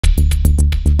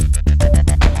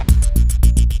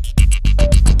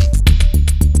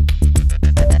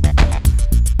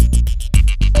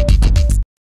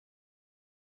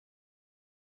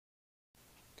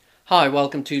Hi,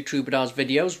 welcome to Trubritar's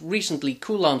videos. Recently,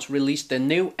 Coulon's released their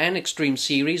new and extreme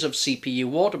series of CPU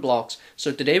water blocks.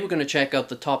 So today we're going to check out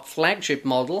the top flagship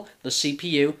model, the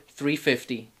CPU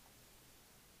 350.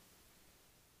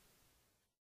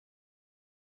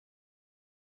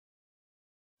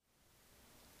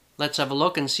 Let's have a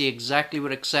look and see exactly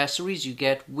what accessories you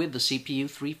get with the CPU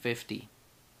 350.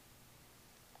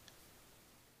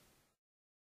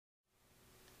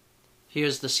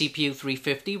 Here's the CPU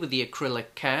 350 with the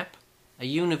acrylic cap, a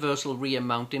universal rear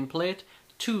mounting plate,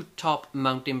 two top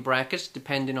mounting brackets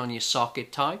depending on your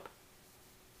socket type,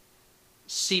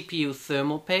 CPU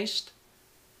thermal paste,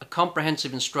 a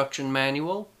comprehensive instruction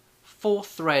manual, 4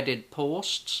 threaded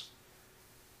posts,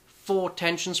 4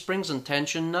 tension springs and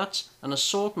tension nuts, an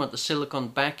assortment of silicone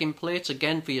backing plates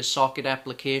again for your socket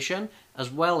application,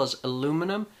 as well as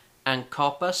aluminum and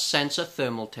copper sensor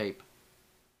thermal tape.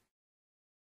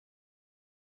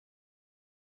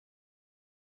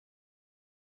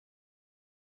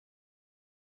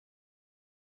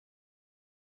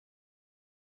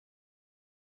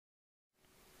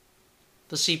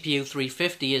 The CPU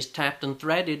 350 is tapped and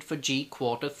threaded for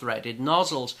G-quarter threaded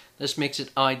nozzles. This makes it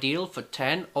ideal for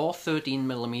 10 or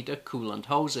 13mm coolant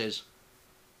hoses.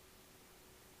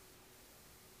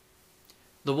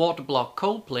 The Waterblock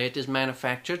cold plate is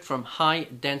manufactured from high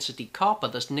density copper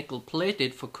that's nickel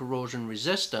plated for corrosion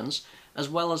resistance, as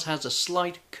well as has a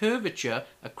slight curvature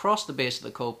across the base of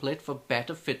the cold plate for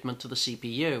better fitment to the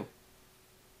CPU.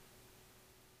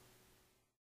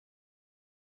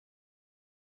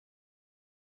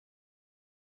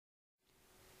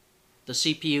 The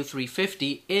CPU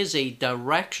 350 is a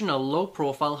directional,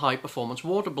 low-profile, high-performance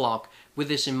water block. With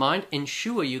this in mind,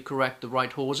 ensure you correct the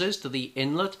right hoses to the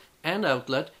inlet and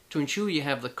outlet to ensure you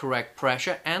have the correct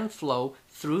pressure and flow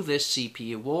through this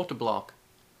CPU water block.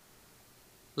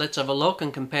 Let's have a look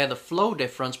and compare the flow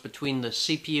difference between the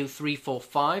CPU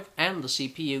 345 and the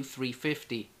CPU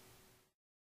 350.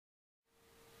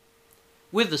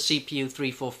 With the CPU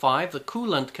 345, the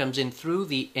coolant comes in through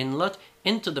the inlet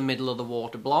into the middle of the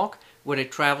water block, where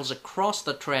it travels across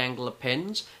the triangular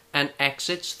pins and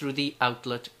exits through the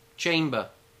outlet chamber.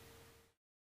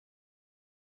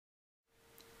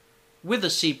 With the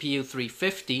CPU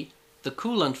 350, the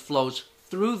coolant flows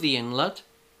through the inlet,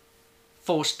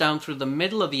 forced down through the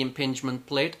middle of the impingement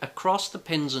plate across the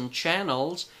pins and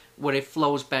channels, where it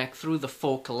flows back through the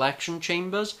 4 collection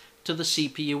chambers to the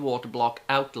CPU water block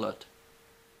outlet.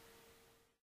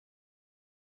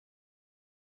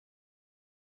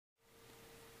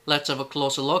 Let's have a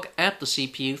closer look at the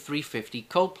CPU 350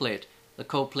 cold plate. The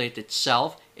cold plate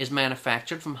itself is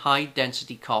manufactured from high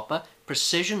density copper,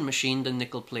 precision machined and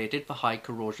nickel plated for high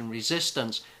corrosion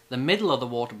resistance. The middle of the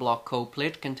water block cold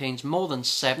plate contains more than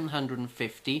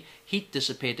 750 heat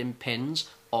dissipating pins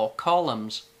or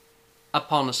columns.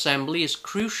 Upon assembly is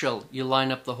crucial you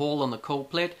line up the hole on the cold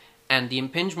plate and the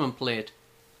impingement plate.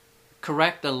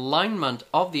 Correct alignment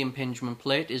of the impingement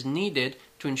plate is needed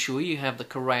to ensure you have the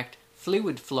correct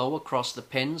fluid flow across the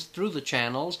pins, through the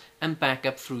channels and back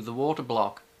up through the water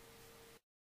block.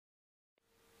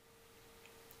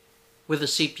 With the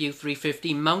CPU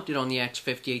 350 mounted on the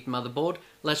X58 motherboard,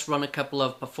 let's run a couple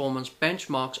of performance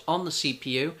benchmarks on the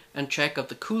CPU and check out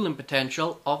the cooling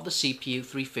potential of the CPU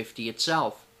 350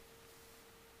 itself.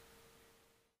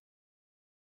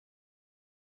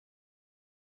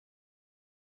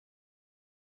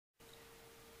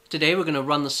 Today we're going to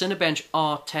run the Cinebench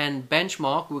R10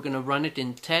 benchmark. We're going to run it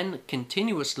in 10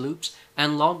 continuous loops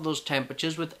and log those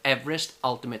temperatures with Everest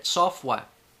Ultimate software.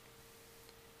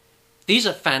 These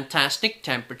are fantastic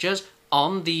temperatures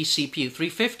on the CPU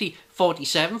 350,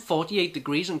 47, 48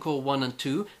 degrees in core 1 and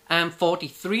 2 and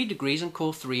 43 degrees in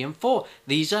core 3 and 4.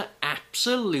 These are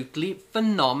absolutely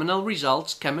phenomenal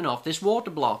results coming off this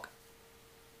water block.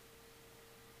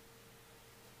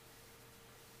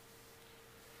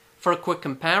 For a quick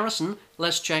comparison,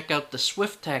 let's check out the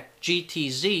SwiftTech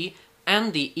GTZ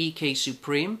and the EK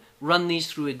Supreme, run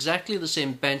these through exactly the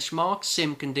same benchmark,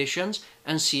 same conditions,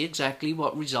 and see exactly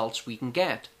what results we can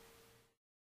get.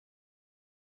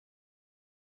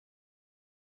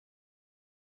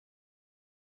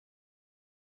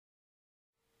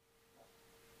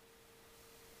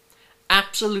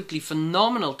 Absolutely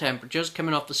phenomenal temperatures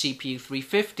coming off the CPU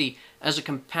 350. As a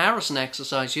comparison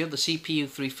exercise here, the CPU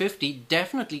 350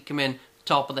 definitely come in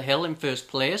top of the hill in first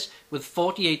place with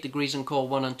 48 degrees in core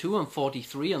 1 and 2 and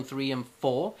 43 on 3 and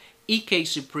 4. EK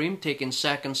Supreme taking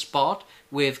second spot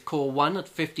with core 1 at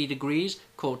 50 degrees,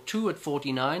 core 2 at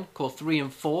 49, core 3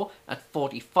 and 4 at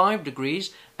 45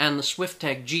 degrees, and the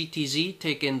SwiftTech GTZ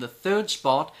taking the third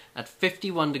spot at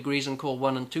 51 degrees on core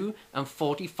 1 and 2 and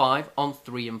 45 on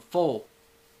 3 and 4.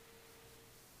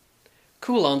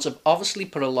 Coulons have obviously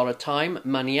put a lot of time,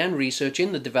 money and research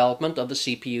in the development of the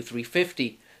CPU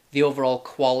 350. The overall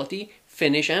quality,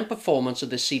 finish and performance of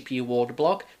the CPU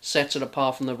Waterblock sets it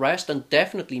apart from the rest and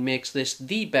definitely makes this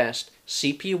the best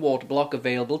CPU Waterblock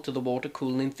available to the water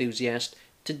cooling enthusiast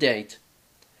to date.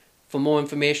 For more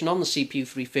information on the CPU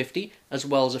 350 as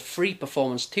well as a free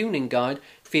performance tuning guide,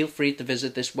 feel free to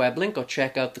visit this web link or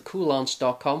check out the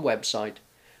coulons.com website.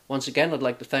 Once again, I'd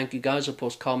like to thank you guys who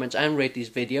post comments and rate these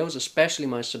videos, especially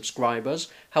my subscribers.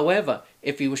 However,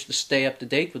 if you wish to stay up to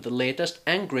date with the latest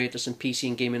and greatest in PC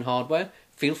and gaming hardware,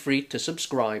 feel free to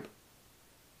subscribe.